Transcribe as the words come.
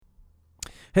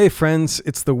Hey friends,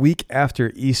 it's the week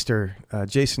after Easter.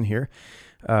 Jason here.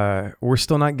 We're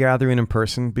still not gathering in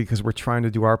person because we're trying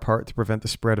to do our part to prevent the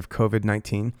spread of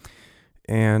COVID-19.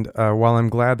 And while I'm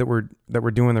glad that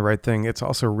we're doing the right thing, it's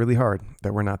also really hard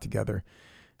that we're not together.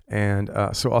 And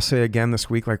so I'll say again this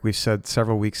week, like we've said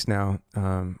several weeks now,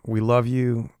 we love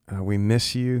you, we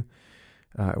miss you.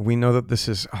 We know that this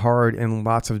is hard in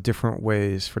lots of different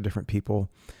ways for different people.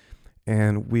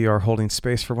 And we are holding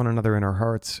space for one another in our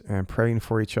hearts and praying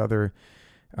for each other.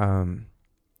 And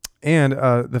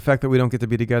the fact that we don't get to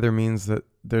be together means that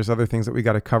there's other things that we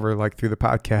got to cover, like through the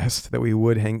podcast, that we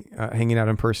would hanging out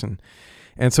in person.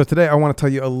 And so today I want to tell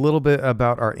you a little bit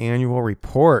about our annual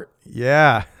report.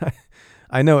 Yeah,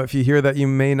 I know if you hear that, you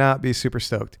may not be super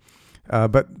stoked.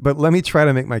 But let me try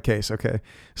to make my case, okay?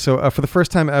 So for the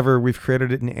first time ever, we've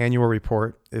created an annual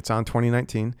report. It's on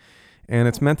 2019. And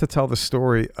it's meant to tell the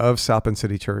story of South Bend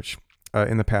City Church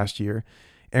in the past year.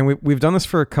 And we've done this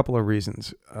for a couple of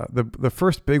reasons. The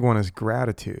first big one is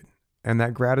gratitude. And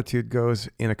that gratitude goes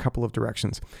in a couple of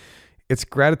directions. It's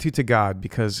gratitude to God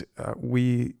because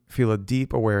we feel a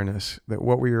deep awareness that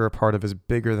what we are a part of is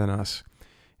bigger than us.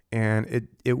 And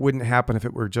it wouldn't happen if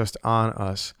it were just on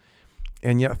us.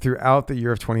 And yet throughout the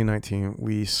year of 2019,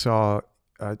 we saw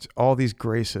all these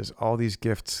graces, all these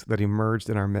gifts that emerged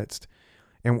in our midst.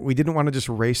 And we didn't want to just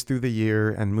race through the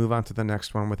year and move on to the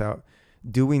next one without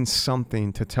doing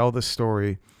something to tell the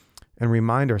story and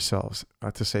remind ourselves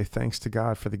to say thanks to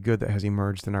God for the good that has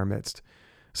emerged in our midst.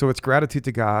 So it's gratitude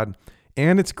to God,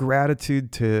 and it's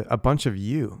gratitude to a bunch of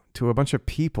you, to a bunch of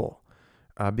people,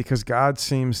 because God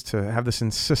seems to have this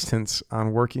insistence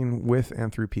on working with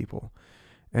and through people.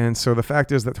 And so the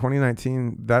fact is that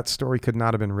 2019, that story could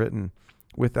not have been written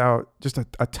without just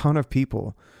a ton of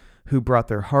people who brought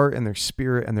their heart and their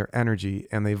spirit and their energy,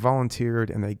 and they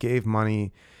volunteered and they gave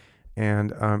money,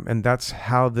 and that's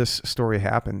how this story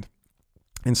happened.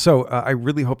 And so I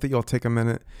really hope that you'll take a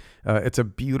minute. It's a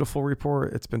beautiful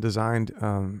report. It's been designed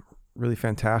really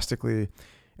fantastically,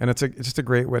 and it's just a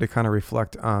great way to kind of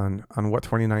reflect on what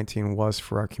 2019 was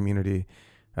for our community.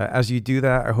 As you do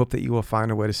that, I hope that you will find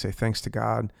a way to say thanks to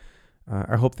God.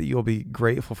 I hope that you'll be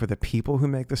grateful for the people who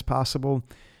make this possible.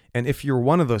 And if you're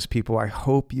one of those people, I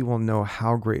hope you will know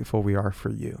how grateful we are for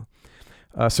you.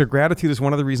 So gratitude is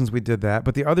one of the reasons we did that.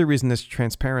 But the other reason is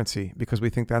transparency, because we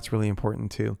think that's really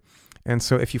important too. And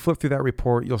so if you flip through that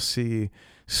report, you'll see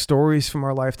stories from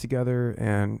our life together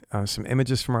and some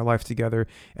images from our life together.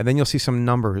 And then you'll see some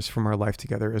numbers from our life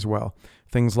together as well.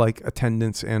 Things like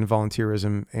attendance and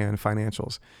volunteerism and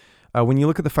financials. When you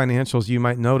look at the financials, you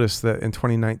might notice that in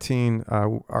 2019,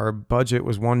 our budget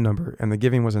was one number and the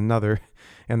giving was another,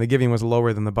 and the giving was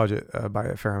lower than the budget by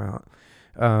a fair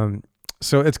amount.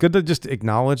 So it's good to just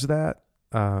acknowledge that.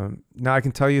 Now I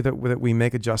can tell you that we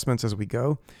make adjustments as we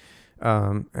go.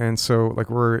 And so like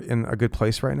we're in a good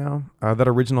place right now. That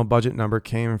original budget number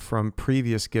came from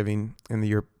previous giving in the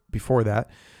year before that.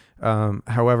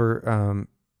 However,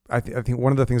 I think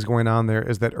one of the things going on there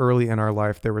is that early in our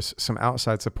life, there was some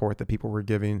outside support that people were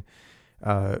giving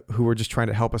who were just trying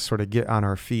to help us sort of get on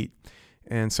our feet.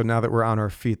 And so now that we're on our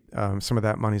feet, some of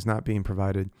that money's not being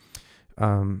provided.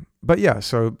 But yeah,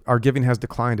 so our giving has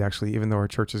declined actually, even though our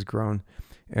church has grown,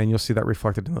 and you'll see that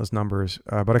reflected in those numbers.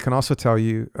 But I can also tell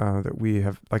you that we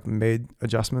have made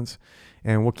adjustments,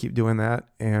 and we'll keep doing that.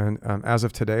 And as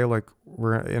of today,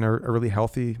 we're in a really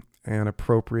healthy and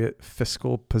appropriate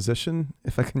fiscal position,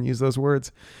 if I can use those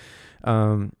words.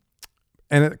 And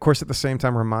of course, at the same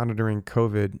time, we're monitoring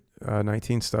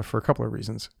COVID-19 stuff for a couple of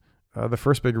reasons. The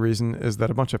first big reason is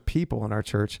that a bunch of people in our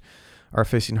church are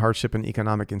facing hardship and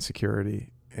economic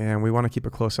insecurity, and we want to keep a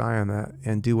close eye on that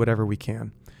and do whatever we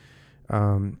can.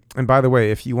 And by the way,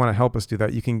 if you want to help us do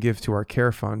that, you can give to our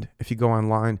care fund. If you go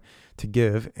online to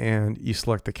give and you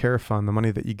select the care fund, the money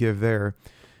that you give there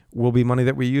will be money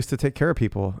that we use to take care of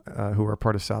people who are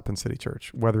part of South Bend City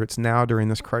Church, whether it's now during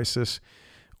this crisis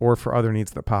or for other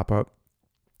needs that pop up.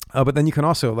 But then you can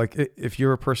also, if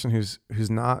you're a person who's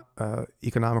not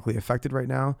economically affected right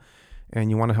now and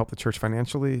you want to help the church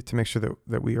financially to make sure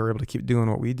that we are able to keep doing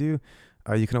what we do,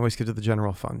 you can always give to the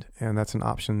general fund, and that's an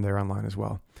option there online as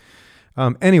well.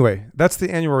 Anyway, that's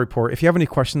the annual report. If you have any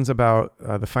questions about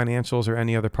the financials or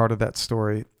any other part of that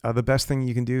story, the best thing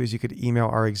you can do is you could email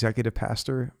our executive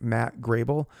pastor, Matt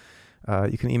Grable.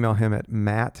 You can email him at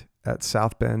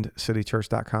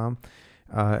matt@southbendcitychurch.com.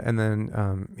 And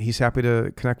then he's happy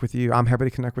to connect with you. I'm happy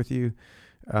to connect with you.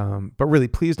 But really,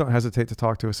 please don't hesitate to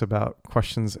talk to us about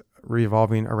questions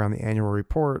revolving around the annual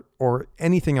report or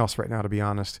anything else right now, to be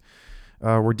honest.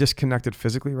 We're disconnected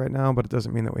physically right now, but it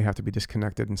doesn't mean that we have to be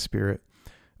disconnected in spirit.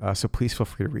 So please feel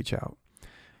free to reach out.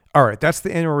 All right, that's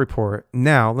the annual report.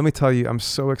 Now, let me tell you, I'm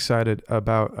so excited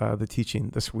about the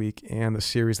teaching this week and the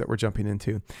series that we're jumping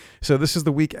into. So this is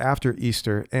the week after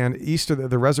Easter, and Easter,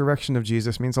 the resurrection of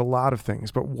Jesus, means a lot of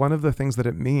things. But one of the things that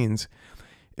it means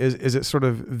is it sort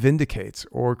of vindicates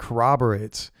or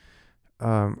corroborates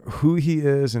who he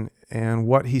is and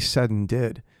what he said and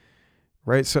did,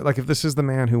 right? So like if this is the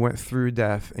man who went through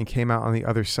death and came out on the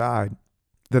other side,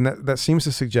 then that seems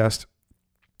to suggest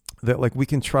that like we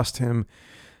can trust him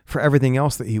for everything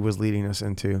else that he was leading us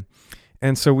into.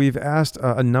 And so we've asked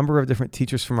a number of different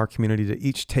teachers from our community to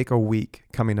each take a week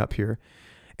coming up here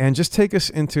and just take us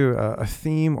into a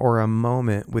theme or a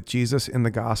moment with Jesus in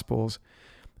the Gospels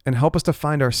and help us to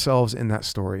find ourselves in that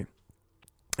story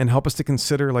and help us to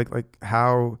consider like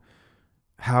how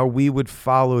we would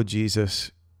follow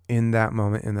Jesus in that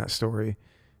moment, in that story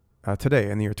today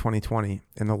in the year 2020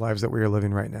 in the lives that we are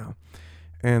living right now.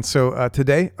 And so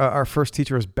today, our first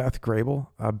teacher is Beth Grable.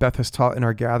 Beth has taught in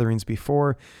our gatherings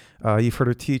before. You've heard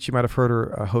her teach. You might have heard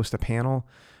her host a panel.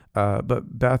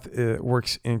 But Beth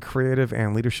works in creative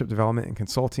and leadership development and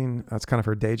consulting. That's kind of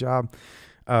her day job.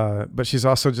 But she's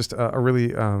also just a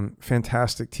really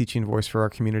fantastic teaching voice for our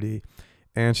community.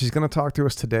 And she's going to talk to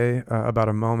us today about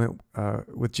a moment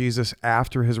with Jesus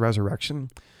after his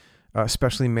resurrection,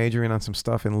 especially majoring on some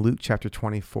stuff in Luke chapter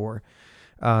 24.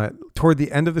 Toward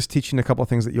the end of this teaching, a couple of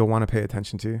things that you'll want to pay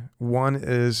attention to. One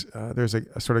is there's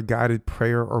a sort of guided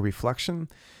prayer or reflection.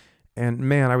 And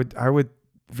man, I would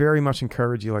very much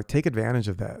encourage you, like take advantage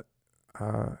of that.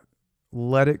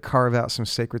 Let it carve out some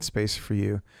sacred space for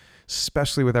you,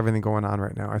 especially with everything going on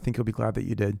right now. I think you'll be glad that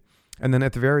you did. And then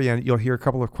at the very end, you'll hear a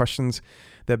couple of questions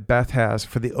that Beth has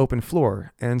for the open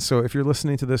floor. And so if you're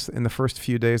listening to this in the first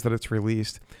few days that it's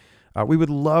released, we would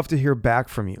love to hear back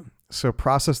from you. So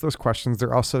process those questions.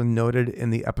 They're also noted in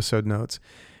the episode notes.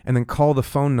 And then call the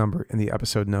phone number in the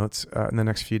episode notes in the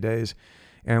next few days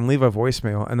and leave a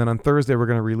voicemail. And then on Thursday, we're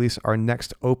going to release our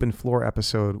next open floor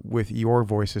episode with your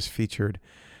voices featured.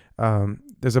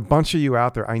 There's a bunch of you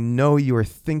out there. I know you are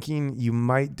thinking you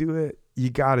might do it. You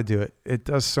got to do it. It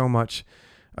does so much.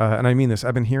 And I mean this.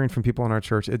 I've been hearing from people in our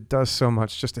church. It does so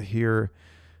much just to hear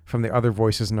from the other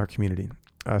voices in our community.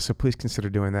 So please consider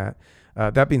doing that.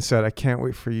 That being said, I can't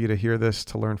wait for you to hear this,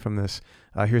 to learn from this.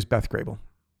 Here's Beth Grable.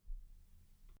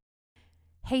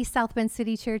 Hey, South Bend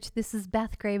City Church, this is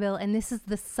Beth Grable, and this is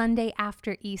the Sunday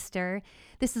after Easter.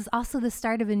 This is also the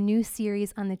start of a new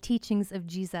series on the teachings of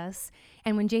Jesus.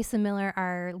 And when Jason Miller,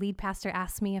 our lead pastor,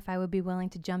 asked me if I would be willing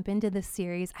to jump into this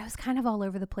series, I was kind of all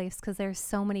over the place because there's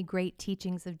so many great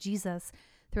teachings of Jesus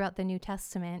throughout the New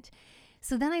Testament.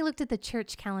 So then I looked at the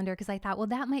church calendar because I thought, well,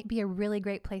 that might be a really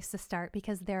great place to start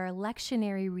because there are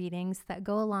lectionary readings that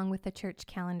go along with the church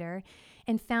calendar,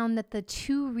 and found that the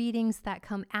two readings that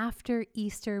come after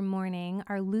Easter morning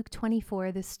are Luke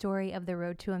 24, the story of the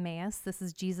road to Emmaus. This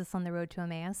is Jesus on the road to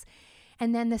Emmaus.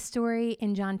 And then the story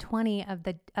in John 20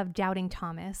 of doubting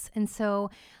Thomas. And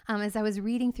so as I was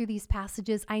reading through these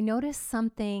passages, I noticed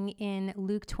something in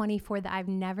Luke 24 that I've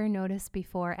never noticed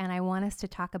before, and I want us to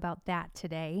talk about that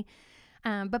today.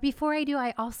 But before I do,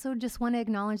 I also just want to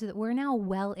acknowledge that we're now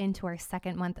well into our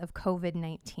second month of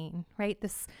COVID-19, right?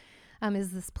 This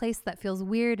is this place that feels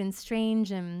weird and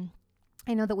strange, and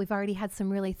I know that we've already had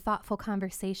some really thoughtful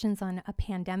conversations on a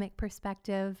pandemic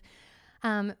perspective.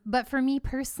 But for me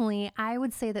personally, I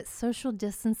would say that social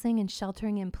distancing and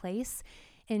sheltering in place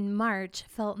in March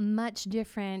felt much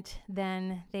different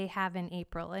than they have in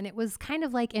April. And it was kind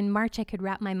of like in March, I could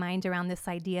wrap my mind around this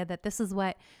idea that this is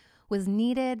what was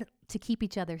needed to keep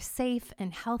each other safe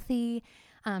and healthy,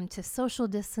 to social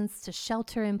distance, to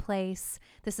shelter in place.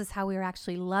 This is how we were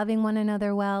actually loving one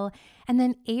another well. And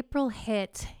then April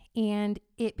hit and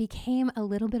it became a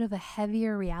little bit of a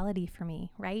heavier reality for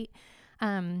me, right?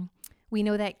 We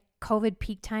know that COVID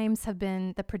peak times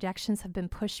the projections have been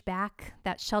pushed back,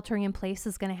 that sheltering in place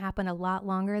is going to happen a lot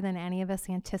longer than any of us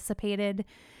anticipated.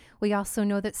 We also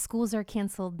know that schools are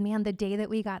canceled. Man, the day that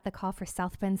we got the call for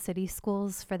South Bend City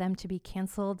Schools for them to be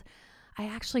canceled, I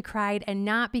actually cried, and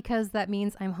not because that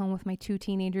means I'm home with my two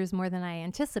teenagers more than I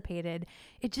anticipated.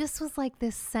 It just was like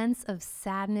this sense of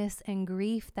sadness and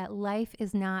grief that life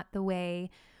is not the way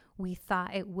we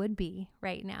thought it would be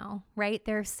right now, right?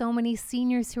 There are so many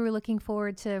seniors who are looking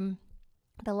forward to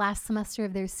the last semester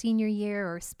of their senior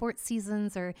year, or sports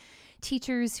seasons, or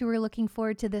teachers who are looking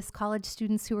forward to this, college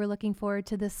students who are looking forward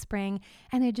to this spring.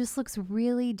 And it just looks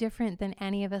really different than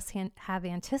any of us have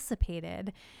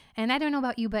anticipated. And I don't know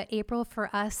about you, but April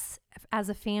for us as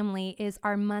a family is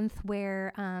our month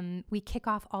where we kick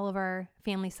off all of our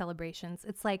family celebrations.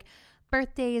 It's like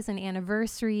birthdays and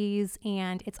anniversaries,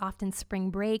 and it's often spring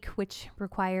break, which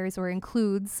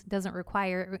includes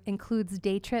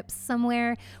day trips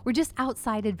somewhere. We're just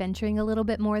outside adventuring a little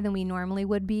bit more than we normally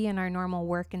would be in our normal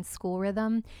work and school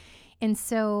rhythm. And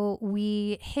so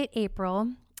we hit April,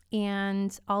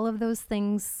 and all of those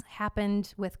things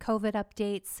happened with COVID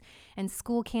updates and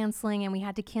school canceling, and we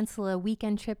had to cancel a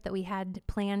weekend trip that we had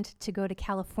planned to go to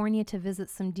California to visit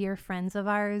some dear friends of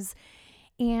ours.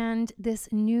 And this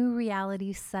new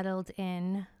reality settled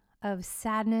in of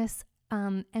sadness,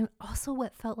 and also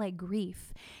what felt like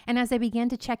grief. And as I began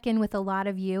to check in with a lot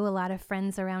of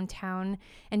friends around town,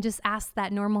 and just ask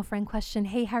that normal friend question,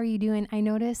 hey, how are you doing? I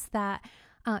noticed that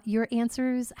your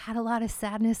answers had a lot of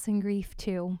sadness and grief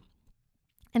too.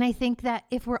 And I think that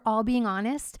if we're all being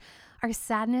honest, our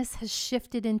sadness has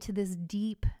shifted into this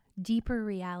deeper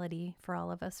reality for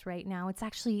all of us right now. It's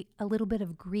actually a little bit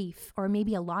of grief, or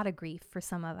maybe a lot of grief for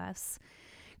some of us.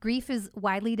 Grief is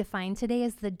widely defined today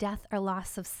as the death or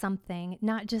loss of something,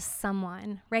 not just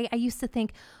someone, right? I used to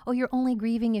think, oh, you're only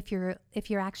grieving if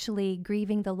you're actually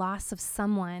grieving the loss of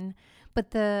someone.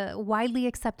 But the widely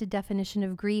accepted definition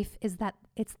of grief is that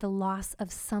it's the loss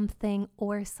of something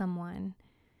or someone.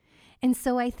 And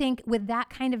so I think with that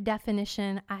kind of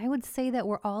definition, I would say that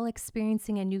we're all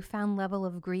experiencing a newfound level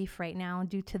of grief right now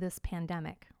due to this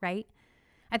pandemic, right?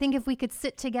 I think if we could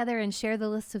sit together and share the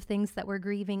list of things that we're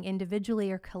grieving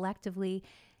individually or collectively,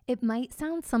 it might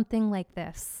sound something like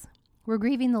this. We're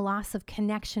grieving the loss of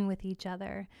connection with each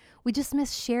other. We just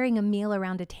miss sharing a meal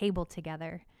around a table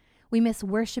together. We miss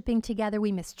worshiping together.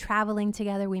 We miss traveling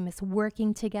together. We miss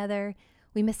working together.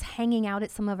 We miss hanging out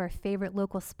at some of our favorite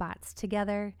local spots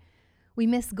together. We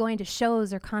miss going to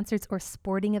shows or concerts or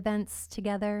sporting events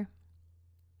together.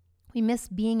 We miss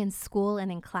being in school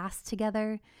and in class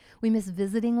together. We miss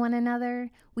visiting one another.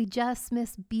 We just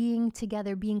miss being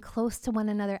together, being close to one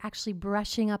another, actually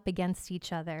brushing up against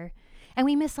each other. And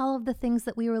we miss all of the things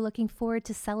that we were looking forward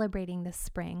to celebrating this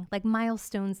spring, like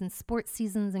milestones and sports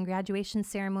seasons and graduation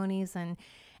ceremonies and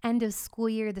end of school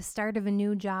year, the start of a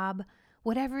new job.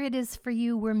 Whatever it is for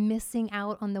you, we're missing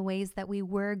out on the ways that we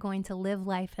were going to live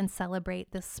life and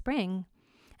celebrate this spring.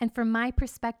 And from my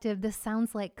perspective, this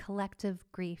sounds like collective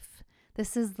grief.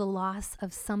 This is the loss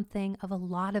of something, of a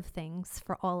lot of things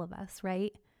for all of us,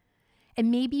 right?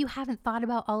 And maybe you haven't thought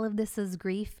about all of this as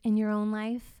grief in your own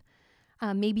life.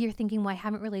 Maybe you're thinking, well, I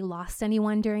haven't really lost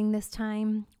anyone during this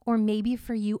time. Or maybe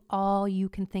for you, all you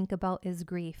can think about is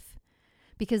grief,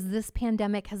 because this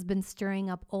pandemic has been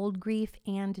stirring up old grief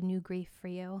and new grief for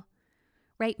you,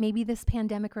 right? Maybe this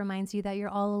pandemic reminds you that you're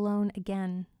all alone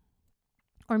again.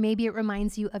 Or maybe it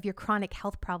reminds you of your chronic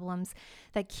health problems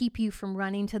that keep you from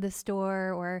running to the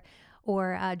store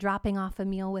or dropping off a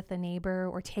meal with a neighbor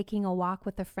or taking a walk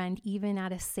with a friend, even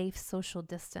at a safe social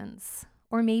distance.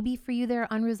 Or maybe for you, there are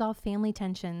unresolved family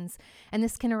tensions, and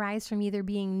this can arise from either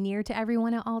being near to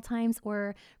everyone at all times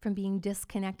or from being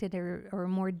disconnected or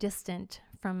more distant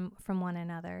from one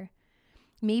another.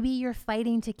 Maybe you're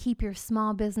fighting to keep your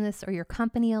small business or your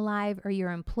company alive or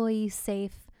your employees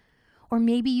safe. Or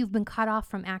maybe you've been cut off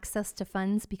from access to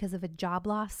funds because of a job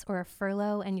loss or a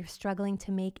furlough and you're struggling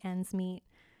to make ends meet.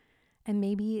 And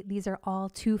maybe these are all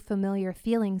too familiar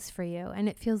feelings for you, and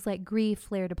it feels like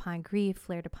grief layered upon grief,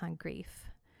 layered upon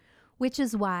grief. Which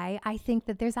is why I think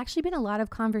that there's actually been a lot of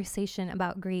conversation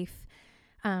about grief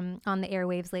on the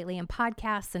airwaves lately, in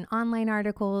podcasts and online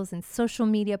articles and social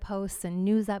media posts and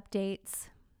news updates.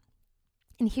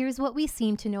 And here's what we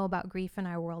seem to know about grief in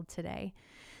our world today,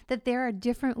 that there are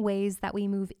different ways that we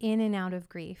move in and out of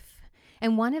grief.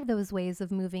 And one of those ways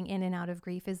of moving in and out of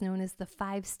grief is known as the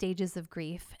 5 stages of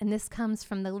grief. And this comes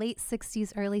from the late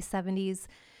 60s, early 70s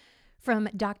from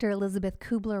Dr. Elizabeth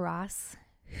Kubler-Ross,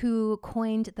 who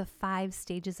coined the 5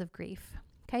 stages of grief.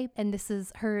 Okay, and this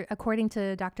is her, according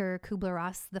to Dr.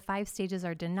 Kubler-Ross, the 5 stages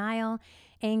are denial,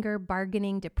 anger,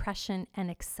 bargaining, depression, and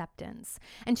acceptance.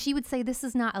 And she would say this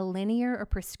is not a linear or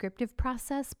prescriptive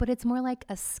process, but it's more like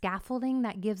a scaffolding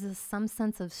that gives us some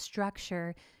sense of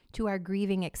structure to our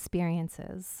grieving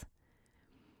experiences.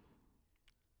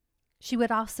 She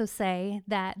would also say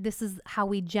that this is how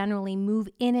we generally move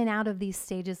in and out of these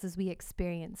stages as we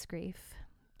experience grief.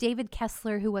 David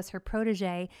Kessler, who was her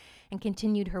protege and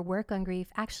continued her work on grief,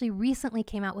 actually recently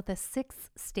came out with a 6th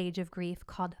stage of grief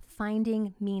called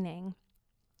Finding Meaning.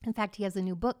 In fact, he has a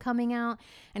new book coming out,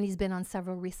 and he's been on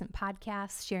several recent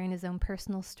podcasts sharing his own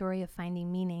personal story of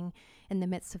finding meaning in the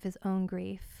midst of his own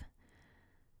grief.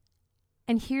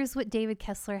 And here's what David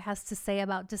Kessler has to say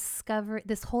about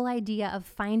this whole idea of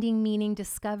finding meaning,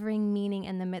 discovering meaning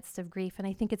in the midst of grief. And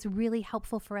I think it's really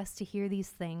helpful for us to hear these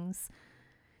things.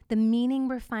 The meaning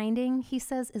we're finding, he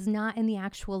says, is not in the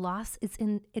actual loss.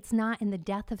 It's not in the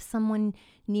death of someone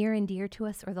near and dear to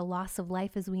us or the loss of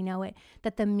life as we know it.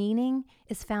 That the meaning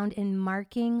is found in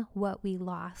marking what we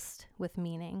lost with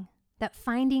meaning. That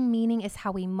finding meaning is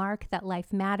how we mark that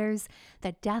life matters,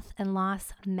 that death and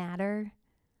loss matter,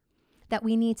 that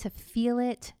we need to feel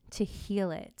it to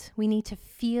heal it. We need to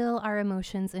feel our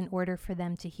emotions in order for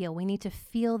them to heal. We need to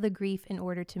feel the grief in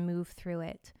order to move through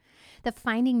it. That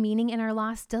finding meaning in our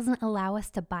loss doesn't allow us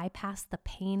to bypass the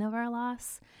pain of our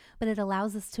loss, but it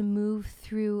allows us to move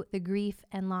through the grief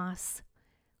and loss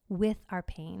with our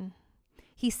pain.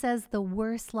 He says the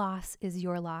worst loss is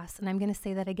your loss. And I'm going to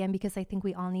say that again because I think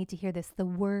we all need to hear this. The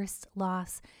worst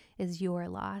loss is your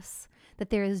loss. That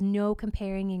there is no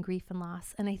comparing in grief and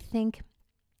loss. And I think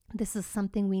this is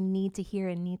something we need to hear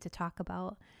and need to talk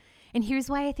about. And here's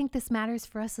why I think this matters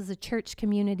for us as a church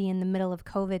community in the middle of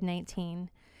COVID-19.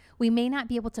 We may not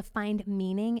be able to find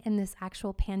meaning in this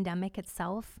actual pandemic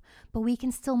itself, but we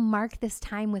can still mark this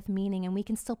time with meaning and we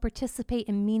can still participate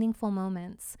in meaningful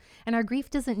moments. And our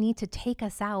grief doesn't need to take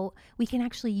us out. We can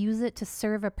actually use it to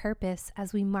serve a purpose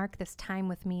as we mark this time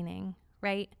with meaning,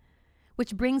 right?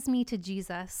 Which brings me to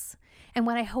Jesus. And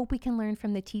what I hope we can learn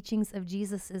from the teachings of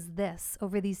Jesus is this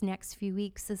over these next few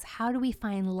weeks is how do we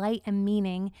find light and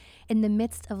meaning in the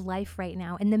midst of life right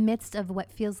now, in the midst of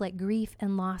what feels like grief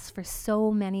and loss for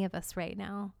so many of us right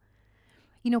now.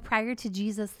 You know, prior to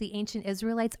Jesus, the ancient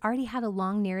Israelites already had a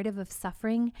long narrative of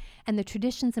suffering, and the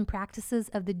traditions and practices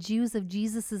of the Jews of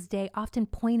Jesus's day often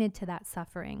pointed to that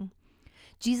suffering.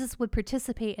 Jesus would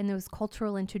participate in those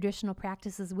cultural and traditional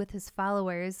practices with his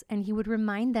followers, and he would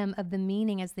remind them of the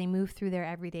meaning as they moved through their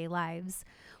everyday lives,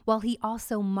 while he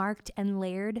also marked and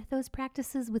layered those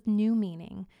practices with new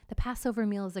meaning. The Passover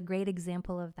meal is a great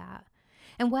example of that.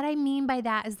 And what I mean by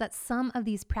that is that some of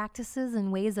these practices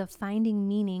and ways of finding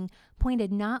meaning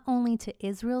pointed not only to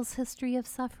Israel's history of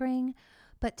suffering,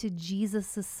 but to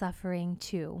Jesus' suffering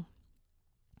too.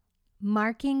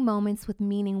 Marking moments with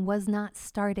meaning was not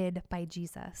started by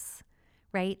Jesus,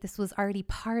 right? This was already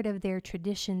part of their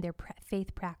tradition, their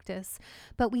faith practice.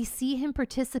 But we see him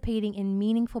participating in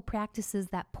meaningful practices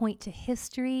that point to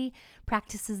history,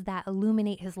 practices that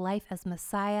illuminate his life as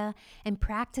Messiah, and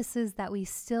practices that we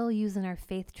still use in our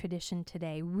faith tradition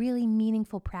today, really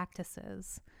meaningful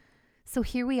practices. So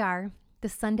here we are, the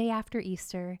Sunday after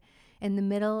Easter, in the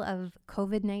middle of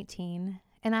COVID-19.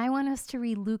 And I want us to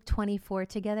read Luke 24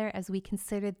 together as we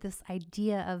consider this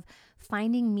idea of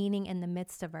finding meaning in the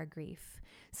midst of our grief.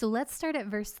 So let's start at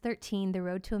verse 13, the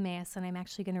road to Emmaus, and I'm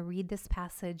actually going to read this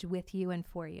passage with you and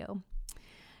for you.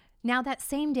 Now that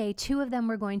same day, 2 of them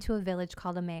were going to a village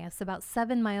called Emmaus, about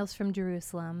 7 miles from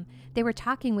Jerusalem. They were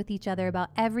talking with each other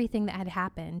about everything that had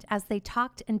happened. As they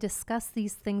talked and discussed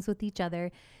these things with each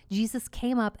other, Jesus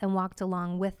came up and walked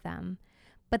along with them.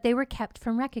 But they were kept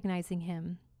from recognizing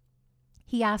him.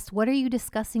 He asked, "What are you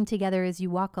discussing together as you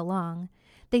walk along?"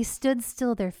 They stood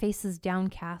still, their faces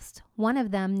downcast. One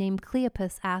of them, named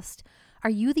Cleopas, asked, "Are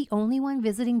you the only one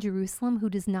visiting Jerusalem who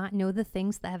does not know the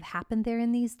things that have happened there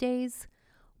in these days?"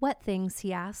 "What things?"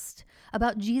 he asked.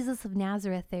 "About Jesus of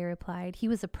Nazareth," they replied. "He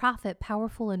was a prophet,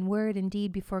 powerful in word and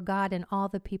deed before God and all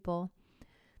the people.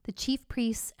 The chief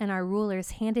priests and our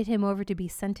rulers handed him over to be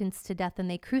sentenced to death, and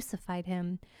they crucified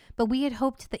him. But we had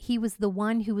hoped that he was the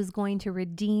one who was going to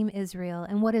redeem Israel.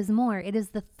 And what is more, it is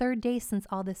the 3rd day since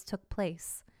all this took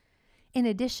place. In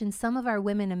addition, some of our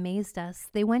women amazed us.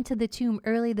 They went to the tomb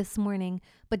early this morning,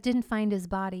 but didn't find his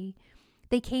body.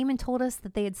 They came and told us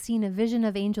that they had seen a vision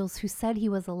of angels who said he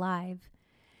was alive.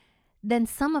 Then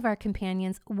some of our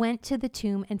companions went to the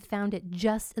tomb and found it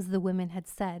just as the women had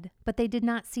said, but they did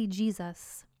not see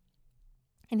Jesus."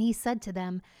 And he said to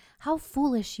them, "How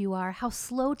foolish you are, how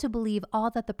slow to believe all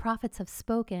that the prophets have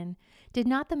spoken. Did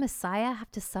not the Messiah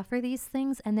have to suffer these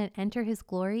things and then enter his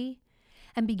glory?"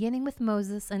 And beginning with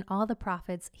Moses and all the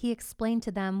prophets, he explained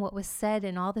to them what was said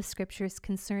in all the scriptures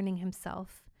concerning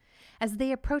himself. As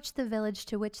they approached the village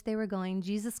to which they were going,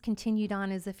 Jesus continued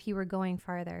on as if he were going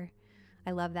farther.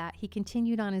 I love that. He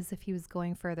continued on as if he was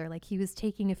going further, like he was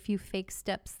taking a few fake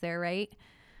steps there, right?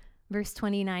 Verse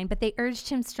 29, but they urged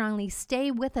him strongly,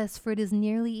 "Stay with us, for it is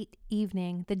nearly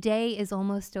evening. The day is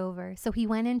almost over." So he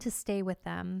went in to stay with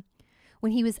them.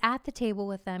 When he was at the table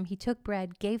with them, he took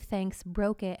bread, gave thanks,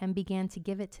 broke it, and began to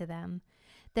give it to them.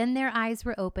 Then their eyes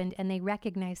were opened, and they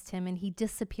recognized him, and he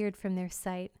disappeared from their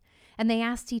sight. And they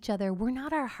asked each other, "Were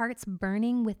not our hearts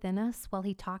burning within us while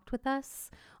he talked with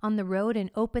us on the road and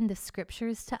opened the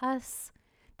scriptures to us?"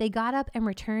 They got up and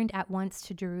returned at once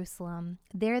to Jerusalem.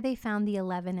 There they found the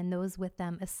 11 and those with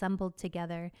them assembled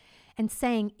together, and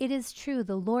saying, "It is true,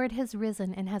 the Lord has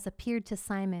risen and has appeared to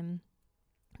Simon."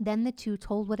 Then the two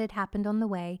told what had happened on the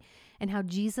way and how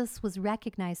Jesus was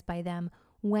recognized by them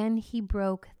when he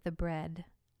broke the bread.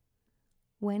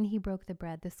 When he broke the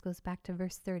bread, this goes back to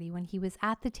verse 30. When he was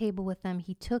at the table with them,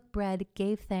 he took bread,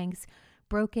 gave thanks,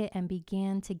 broke it, and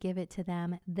began to give it to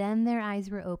them. Then their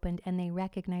eyes were opened and they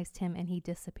recognized him, and he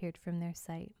disappeared from their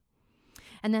sight.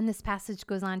 And then this passage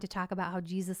goes on to talk about how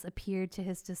Jesus appeared to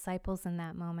his disciples in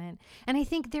that moment. And I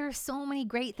think there are so many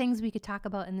great things we could talk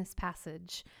about in this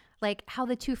passage, like how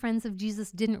the two friends of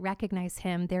Jesus didn't recognize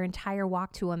him their entire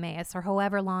walk to Emmaus, or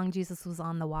however long Jesus was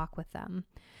on the walk with them,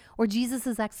 or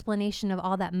Jesus's explanation of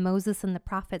all that Moses and the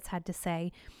prophets had to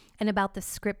say and about the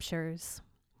scriptures.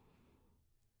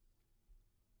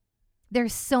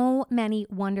 There's so many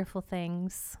wonderful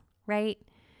things, right?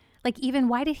 Like, even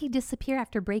why did he disappear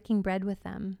after breaking bread with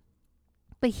them?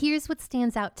 But here's what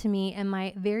stands out to me in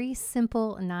my very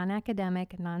simple,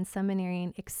 non-academic,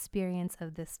 non-seminarian experience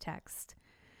of this text,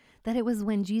 that it was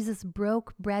when Jesus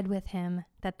broke bread with him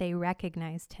that they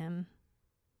recognized him.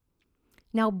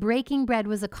 Now, breaking bread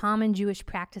was a common Jewish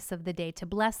practice of the day, to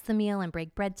bless the meal and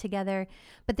break bread together.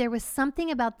 But there was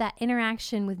something about that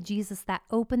interaction with Jesus that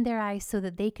opened their eyes so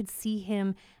that they could see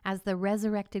him as the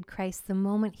resurrected Christ the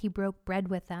moment he broke bread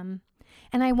with them.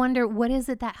 And I wonder, what is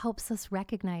it that helps us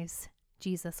recognize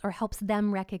Jesus, or helps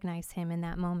them recognize him in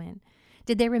that moment?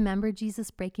 Did they remember Jesus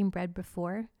breaking bread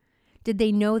before? Did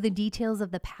they know the details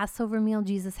of the Passover meal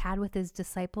Jesus had with his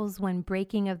disciples when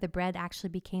breaking of the bread actually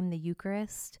became the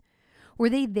Eucharist? Were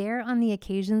they there on the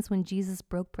occasions when Jesus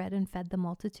broke bread and fed the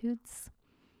multitudes?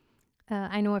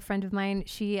 I know a friend of mine,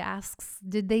 she asks,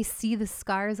 did they see the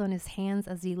scars on his hands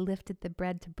as he lifted the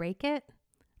bread to break it?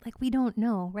 Like, we don't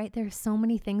know, right? There are so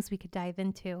many things we could dive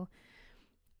into.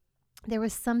 There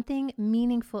was something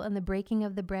meaningful in the breaking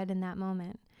of the bread in that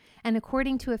moment. And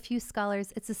according to a few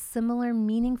scholars, it's a similar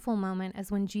meaningful moment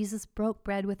as when Jesus broke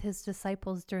bread with his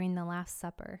disciples during the Last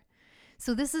Supper.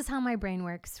 So this is how my brain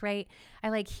works, right?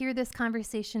 I hear this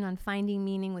conversation on finding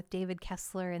meaning with David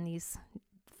Kessler and these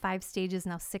 5 stages,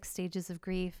 now 6 stages of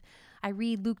grief. I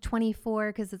read Luke 24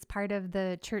 because it's part of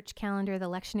the church calendar, the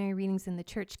lectionary readings in the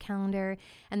church calendar.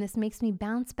 And this makes me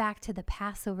bounce back to the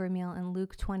Passover meal in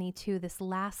Luke 22, this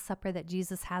Last Supper that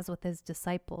Jesus has with his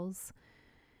disciples.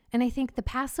 And I think the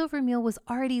Passover meal was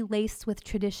already laced with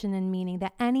tradition and meaning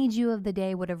that any Jew of the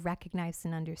day would have recognized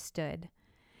and understood.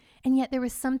 And yet there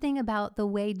was something about the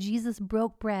way Jesus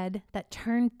broke bread that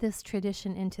turned this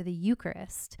tradition into the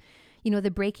Eucharist. You know, the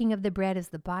breaking of the bread is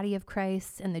the body of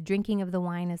Christ, and the drinking of the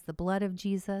wine is the blood of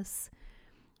Jesus.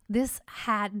 This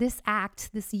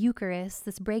act, this Eucharist,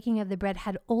 this breaking of the bread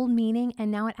had old meaning, and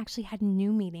now it actually had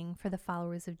new meaning for the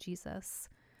followers of Jesus.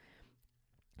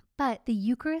 But the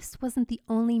Eucharist wasn't the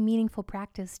only meaningful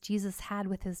practice Jesus had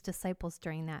with his disciples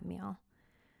during that meal.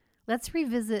 Let's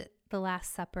revisit the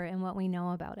Last Supper and what we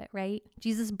know about it, right?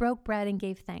 Jesus broke bread and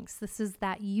gave thanks. This is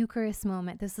that Eucharist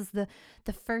moment. This is the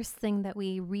first thing that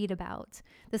we read about.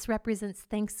 This represents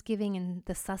thanksgiving and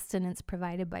the sustenance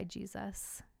provided by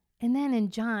Jesus. And then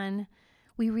in John,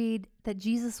 we read that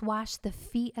Jesus washed the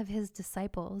feet of his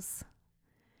disciples.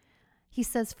 He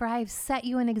says, "For I have set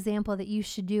you an example that you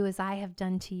should do as I have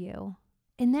done to you."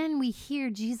 And then we hear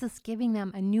Jesus giving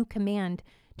them a new command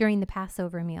during the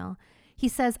Passover meal. He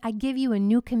says, "I give you a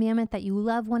new commandment that you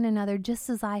love one another just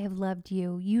as I have loved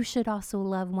you. You should also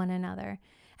love one another."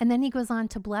 And then he goes on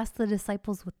to bless the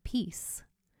disciples with peace.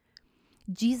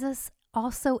 Jesus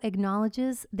also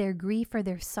acknowledges their grief or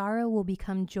their sorrow will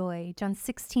become joy. John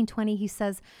 16:20, he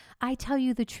says, "I tell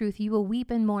you the truth, you will weep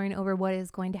and mourn over what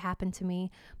is going to happen to me,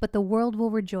 but the world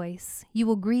will rejoice. You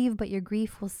will grieve, but your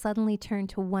grief will suddenly turn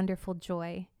to wonderful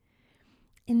joy."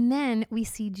 And then we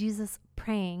see Jesus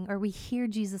praying, or we hear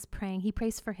Jesus praying. He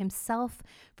prays for himself,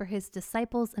 for his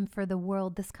disciples, and for the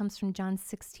world. This comes from John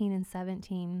 16 and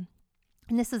 17.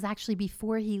 And this is actually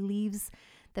before he leaves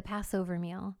the Passover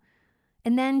meal.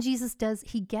 And then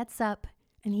he gets up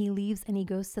and he leaves and he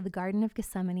goes to the Garden of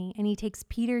Gethsemane, and he takes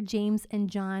Peter, James, and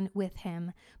John with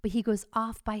him. But he goes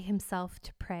off by himself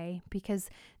to pray because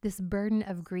this burden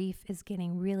of grief is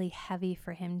getting really heavy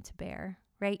for him to bear.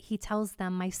 Right? He tells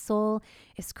them, "My soul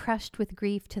is crushed with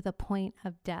grief to the point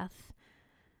of death."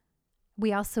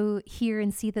 We also hear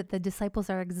and see that the disciples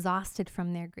are exhausted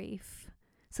from their grief.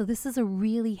 So this is a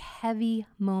really heavy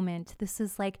moment. This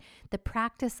is like the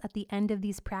practice at the end of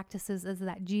these practices is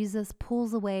that Jesus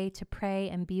pulls away to pray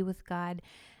and be with God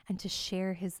and to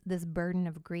share this burden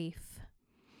of grief.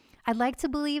 I'd like to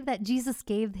believe that Jesus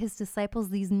gave his disciples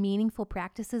these meaningful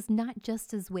practices, not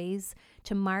just as ways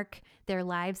to mark their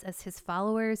lives as his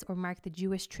followers or mark the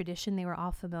Jewish tradition they were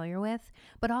all familiar with,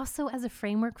 but also as a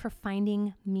framework for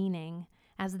finding meaning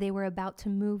as they were about to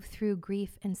move through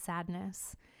grief and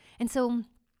sadness. And so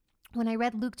when I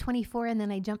read Luke 24 and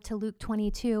then I jumped to Luke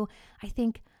 22, I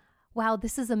think, wow,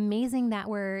 this is amazing that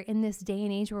we're in this day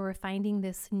and age where we're finding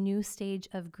this new stage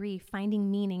of grief. Finding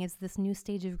meaning is this new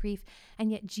stage of grief.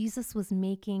 And yet Jesus was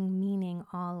making meaning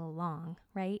all along,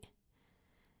 right?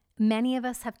 Many of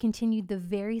us have continued the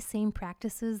very same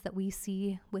practices that we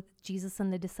see with Jesus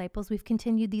and the disciples. We've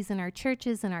continued these in our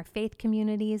churches, in our faith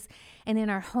communities, and in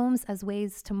our homes as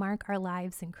ways to mark our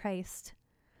lives in Christ.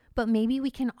 But maybe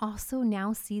we can also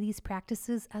now see these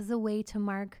practices as a way to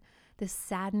mark this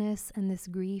sadness and this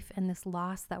grief and this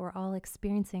loss that we're all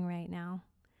experiencing right now.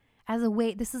 As a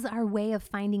way, this is our way of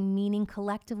finding meaning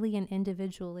collectively and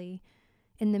individually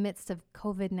in the midst of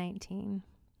COVID-19.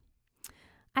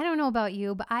 I don't know about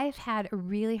you, but I've had a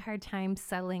really hard time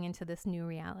settling into this new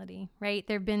reality, right?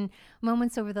 There have been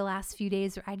moments over the last few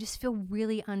days where I just feel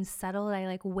really unsettled.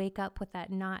 I wake up with that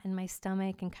knot in my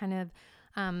stomach and kind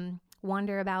of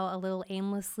wander about a little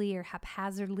aimlessly or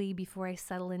haphazardly before I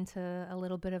settle into a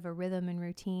little bit of a rhythm and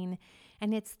routine.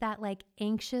 And it's that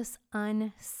anxious,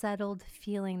 unsettled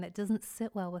feeling that doesn't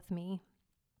sit well with me.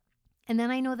 And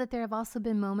then I know that there have also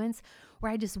been moments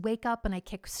where I just wake up and I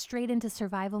kick straight into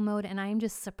survival mode and I'm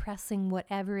just suppressing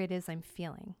whatever it is I'm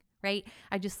feeling, right?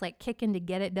 I just kick into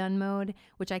get it done mode,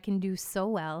 which I can do so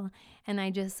well. And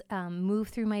I just move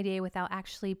through my day without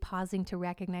actually pausing to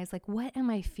recognize, what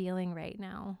am I feeling right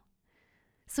now?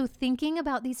 So thinking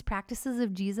about these practices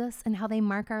of Jesus and how they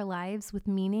mark our lives with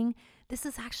meaning, this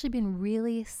has actually been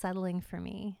really settling for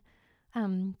me.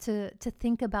 To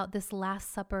think about this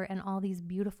Last Supper and all these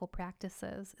beautiful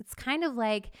practices. It's kind of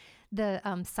like the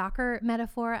soccer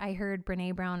metaphor I heard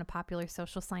Brené Brown, a popular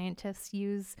social scientist,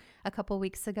 use a couple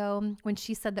weeks ago when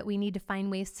she said that we need to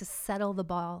find ways to settle the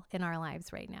ball in our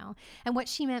lives right now. And what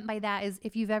she meant by that is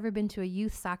if you've ever been to a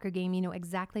youth soccer game, you know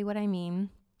exactly what I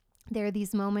mean. There are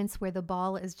these moments where the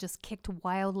ball is just kicked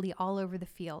wildly all over the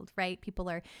field, right? People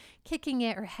are kicking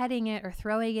it or heading it or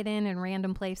throwing it in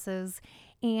random places.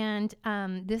 And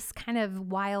this kind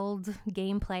of wild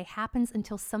gameplay happens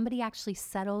until somebody actually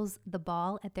settles the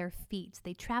ball at their feet.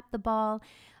 They trap the ball.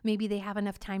 Maybe they have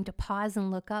enough time to pause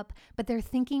and look up, but they're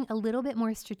thinking a little bit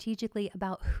more strategically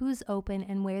about who's open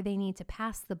and where they need to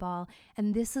pass the ball.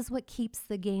 And this is what keeps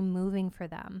the game moving for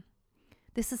them.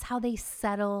 This is how they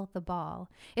settle the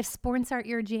ball. If sports aren't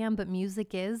your jam, but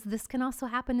music is, this can also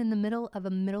happen in the middle of a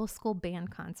middle school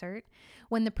band concert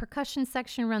when the percussion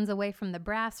section runs away from the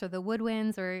brass or the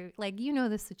woodwinds or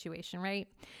the situation, right?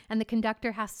 And the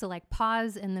conductor has to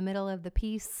pause in the middle of the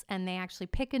piece and they actually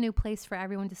pick a new place for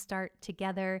everyone to start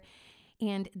together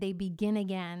and they begin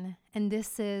again. And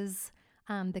this is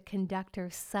the conductor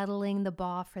settling the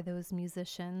ball for those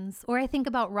musicians. Or I think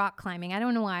about rock climbing. I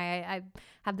don't know why I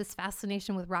have this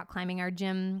fascination with rock climbing. Our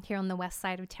gym here on the west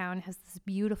side of town has this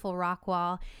beautiful rock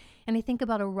wall. And I think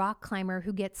about a rock climber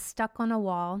who gets stuck on a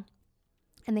wall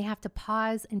and they have to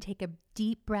pause and take a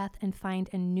deep breath and find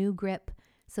a new grip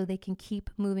so they can keep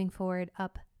moving forward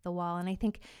up the wall. And I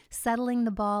think settling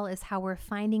the ball is how we're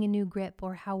finding a new grip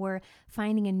or how we're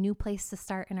finding a new place to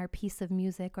start in our piece of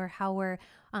music or how we're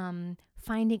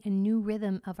finding a new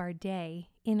rhythm of our day,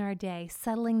 in our day.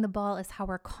 Settling the ball is how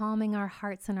we're calming our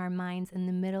hearts and our minds in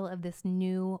the middle of this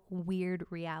new weird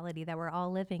reality that we're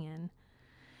all living in.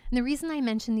 And the reason I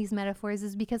mention these metaphors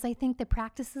is because I think the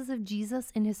practices of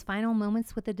Jesus in his final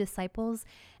moments with the disciples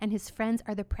and his friends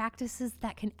are the practices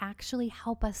that can actually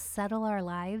help us settle our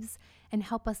lives and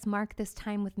help us mark this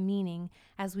time with meaning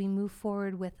as we move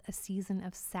forward with a season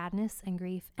of sadness and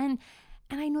grief. And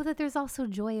I know that there's also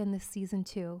joy in this season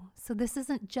too. So this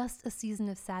isn't just a season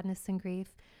of sadness and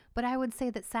grief, but I would say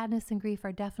that sadness and grief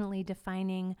are definitely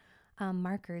defining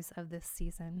markers of this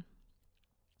season.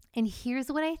 And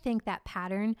here's what I think that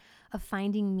pattern of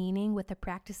finding meaning with the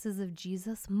practices of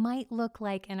Jesus might look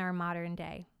like in our modern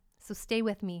day. So stay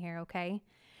with me here, okay?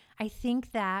 I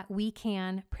think that we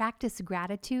can practice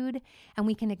gratitude and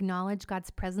we can acknowledge God's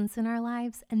presence in our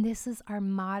lives. And this is our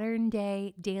modern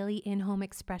day daily in-home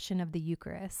expression of the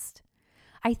Eucharist.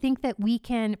 I think that we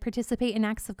can participate in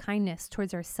acts of kindness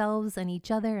towards ourselves and each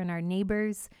other and our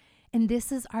neighbors. And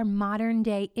this is our modern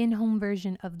day in-home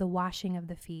version of the washing of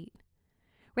the feet.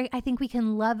 Right? I think we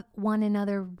can love one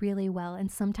another really well.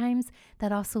 And sometimes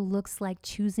that also looks like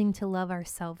choosing to love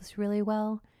ourselves really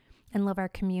well and love our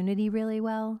community really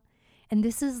well. And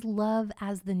this is love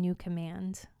as the new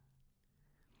command.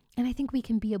 And I think we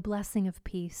can be a blessing of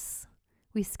peace.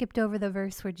 We skipped over the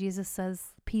verse where Jesus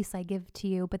says, "Peace I give to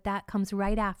you," but that comes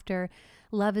right after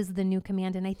love is the new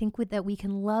command. And I think that we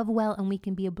can love well and we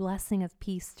can be a blessing of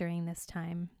peace during this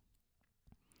time.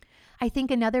 I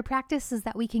think another practice is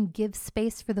that we can give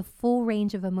space for the full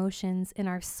range of emotions in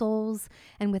our souls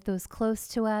and with those close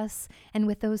to us and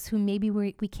with those who maybe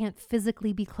we can't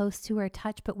physically be close to or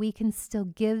touch, but we can still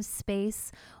give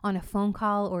space on a phone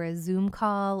call or a Zoom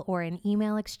call or an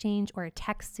email exchange or a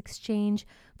text exchange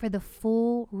for the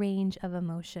full range of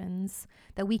emotions,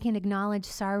 that we can acknowledge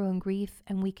sorrow and grief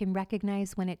and we can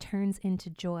recognize when it turns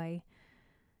into joy.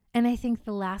 And I think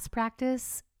the last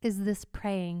practice is this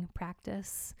praying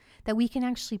practice, that we can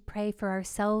actually pray for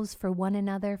ourselves, for one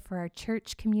another, for our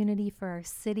church community, for our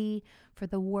city, for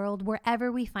the world.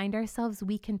 Wherever we find ourselves,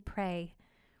 we can pray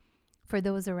for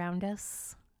those around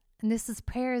us. And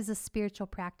prayer is a spiritual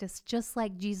practice, just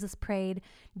like Jesus prayed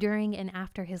during and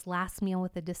after his last meal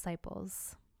with the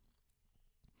disciples.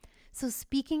 So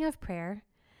speaking of prayer,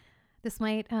 this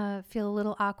might feel a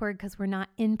little awkward because we're not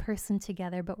in person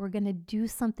together, but we're going to do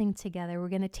something together. We're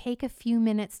going to take a few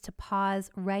minutes to pause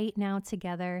right now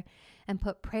together and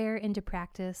put prayer into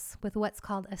practice with what's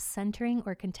called a centering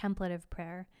or contemplative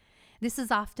prayer. This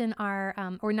is often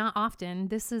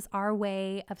this is our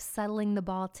way of settling the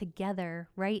ball together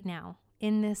right now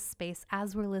in this space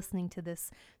as we're listening to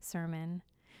this sermon.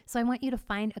 So I want you to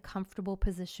find a comfortable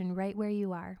position right where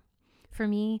you are. For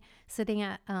me, sitting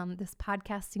at this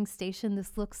podcasting station,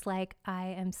 this looks like I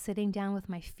am sitting down with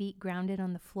my feet grounded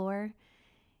on the floor,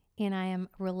 and I am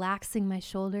relaxing my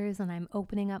shoulders, and I'm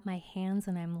opening up my hands,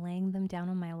 and I'm laying them down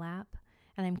on my lap,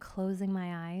 and I'm closing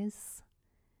my eyes.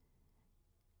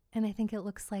 And I think it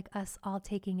looks like us all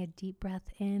taking a deep breath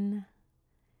in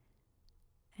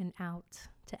and out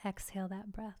to exhale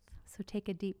that breath. So take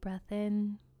a deep breath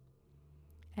in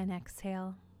and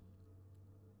exhale.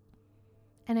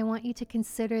 And I want you to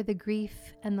consider the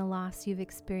grief and the loss you've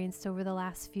experienced over the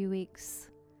last few weeks.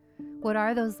 What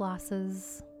are those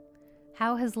losses?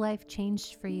 How has life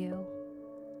changed for you?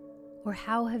 Or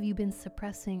how have you been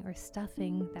suppressing or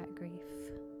stuffing that grief?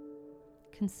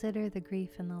 Consider the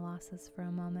grief and the losses for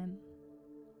a moment.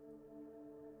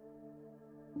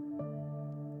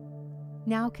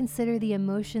 Now consider the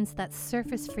emotions that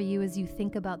surface for you as you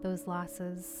think about those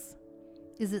losses.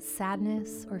 Is it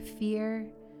sadness or fear?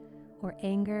 Or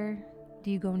anger? Do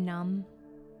you go numb?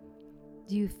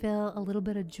 Do you feel a little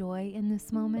bit of joy in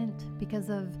this moment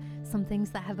because of some things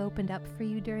that have opened up for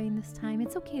you during this time?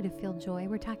 It's okay to feel joy.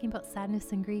 We're talking about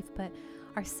sadness and grief, but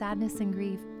our sadness and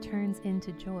grief turns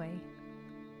into joy.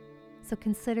 So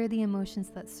consider the emotions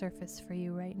that surface for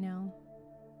you right now.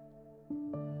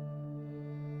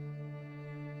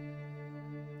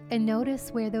 And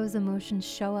notice where those emotions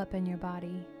show up in your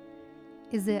body.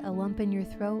 Is it a lump in your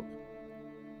throat?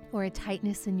 Or a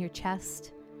tightness in your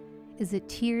chest? Is it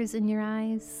tears in your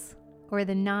eyes? Or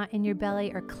the knot in your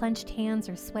belly? Or clenched hands?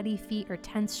 Or sweaty feet? Or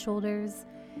tense shoulders?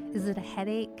 Is it a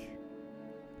headache?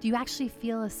 Do you actually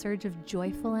feel a surge of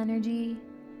joyful energy?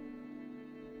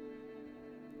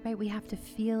 Right? We have to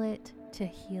feel it to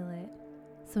heal it.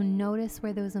 So notice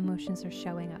where those emotions are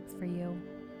showing up for you.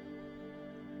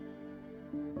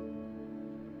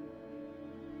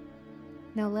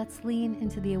 Now let's lean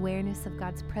into the awareness of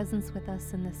God's presence with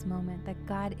us in this moment, that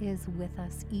God is with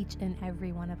us, each and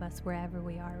every one of us, wherever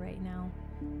we are right now.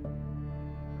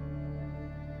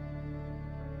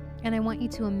 And I want you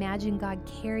to imagine God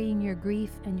carrying your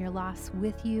grief and your loss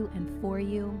with you and for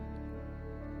you.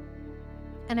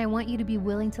 And I want you to be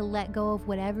willing to let go of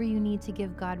whatever you need to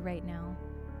give God right now.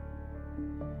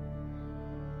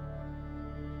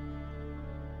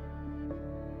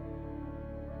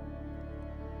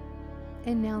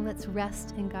 And now let's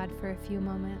rest in God for a few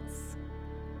moments.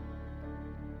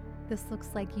 This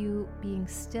looks like you being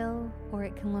still, or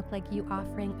it can look like you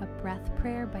offering a breath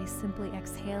prayer by simply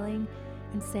exhaling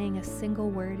and saying a single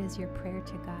word as your prayer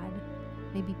to God.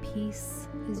 Maybe peace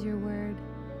is your word.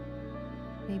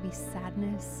 Maybe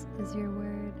sadness is your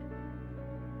word.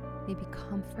 Maybe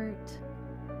comfort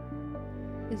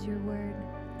is your word.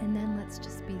 And then let's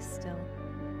just be still.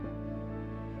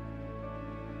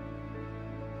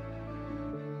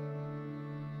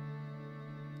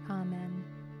 Amen.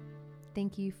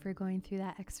 Thank you for going through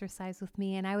that exercise with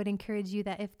me. And I would encourage you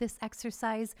that if this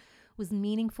exercise was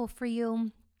meaningful for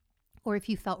you, or if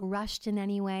you felt rushed in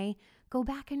any way, go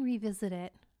back and revisit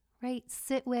it, right?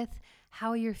 Sit with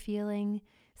how you're feeling,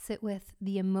 sit with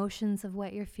the emotions of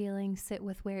what you're feeling, sit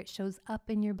with where it shows up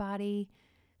in your body,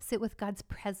 sit with God's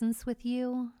presence with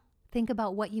you. Think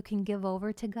about what you can give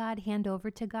over to God, hand over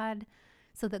to God,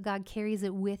 so that God carries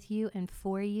it with you and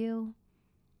for you.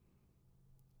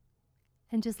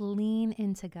 And just lean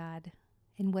into God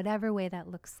in whatever way that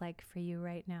looks like for you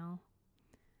right now.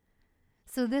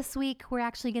 So this week, we're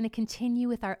actually going to continue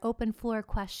with our open floor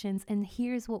questions, and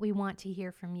here's what we want to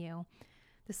hear from you.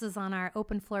 This is on our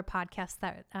open floor podcast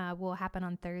that will happen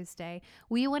on Thursday.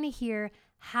 We want to hear,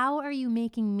 how are you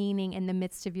making meaning in the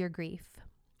midst of your grief?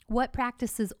 What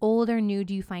practices, old or new,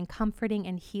 do you find comforting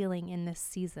and healing in this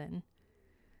season?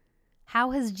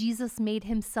 How has Jesus made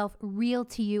himself real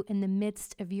to you in the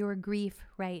midst of your grief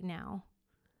right now?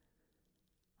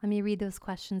 Let me read those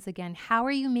questions again. How are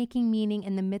you making meaning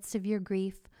in the midst of your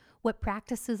grief? What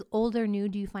practices, old or new,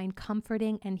 do you find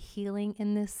comforting and healing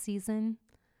in this season?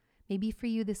 Maybe for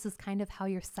you, this is kind of how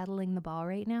you're settling the ball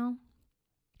right now.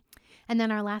 And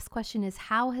then our last question is,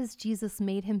 how has Jesus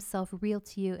made himself real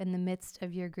to you in the midst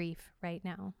of your grief right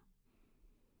now?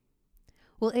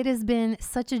 Well, it has been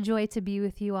such a joy to be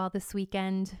with you all this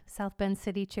weekend, South Bend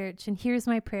City Church. And here's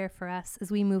my prayer for us as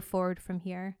we move forward from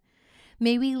here.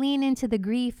 May we lean into the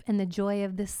grief and the joy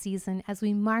of this season as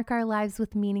we mark our lives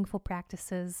with meaningful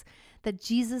practices that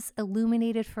Jesus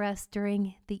illuminated for us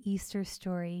during the Easter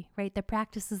story, right? The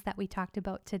practices that we talked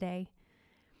about today.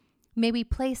 May we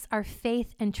place our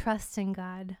faith and trust in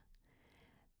God.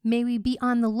 May we be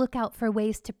on the lookout for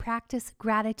ways to practice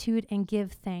gratitude and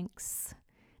give thanks.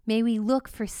 May we look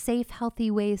for safe,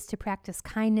 healthy ways to practice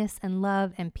kindness and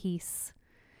love and peace.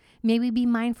 May we be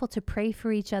mindful to pray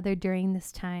for each other during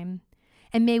this time.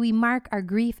 And may we mark our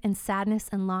grief and sadness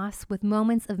and loss with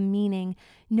moments of meaning,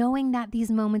 knowing that these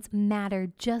moments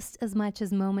matter just as much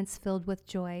as moments filled with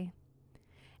joy.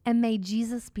 And may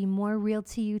Jesus be more real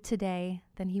to you today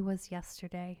than he was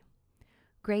yesterday.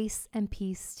 Grace and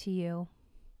peace to you.